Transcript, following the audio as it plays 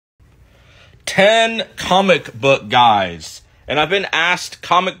10 comic book guys. And I've been asked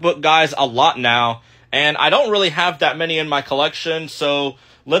comic book guys a lot now, and I don't really have that many in my collection, so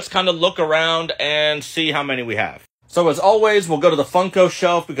let's kind of look around and see how many we have. So as always, we'll go to the Funko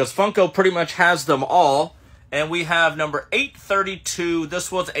shelf because Funko pretty much has them all. And we have number 832. This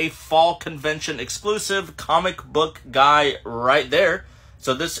was a fall convention exclusive comic book guy right there.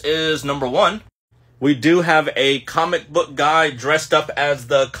 So this is number 1. We do have a comic book guy dressed up as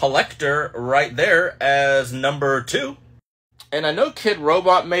the collector right there as number 2. And I know Kid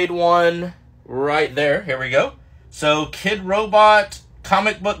Robot made one right there. Here we go. So Kid Robot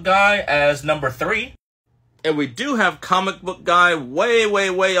comic book guy as number 3. And we do have comic book guy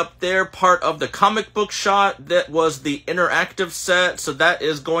way up there, part of the comic book shot. That was the interactive set, so that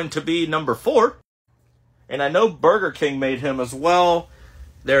is going to be number 4. And I know Burger King made him as well.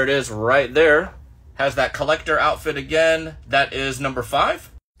 There it is right there. Has that collector outfit again. That is number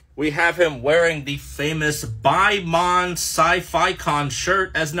 5. We have him wearing the famous Bi-Mon Sci-Fi Con shirt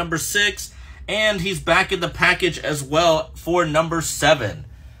as number 6. And he's back in the package as well for number 7.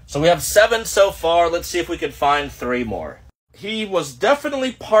 So we have 7 so far. Let's see if we can find 3 more. He was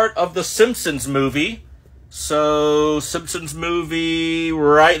definitely part of the Simpsons movie. So Simpsons movie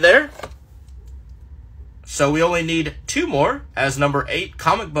right there. So we only need 2 more as number 8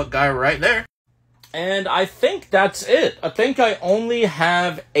 comic book guy right there. And I think that's it. I think I only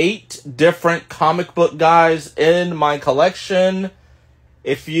have 8 different comic book guys in my collection.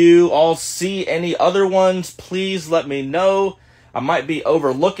 If you all see any other ones, please let me know. I might be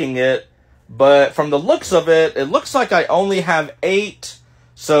overlooking it, but from the looks of it, it looks like I only have 8.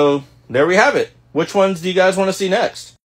 So there we have it. Which ones do you guys want to see next?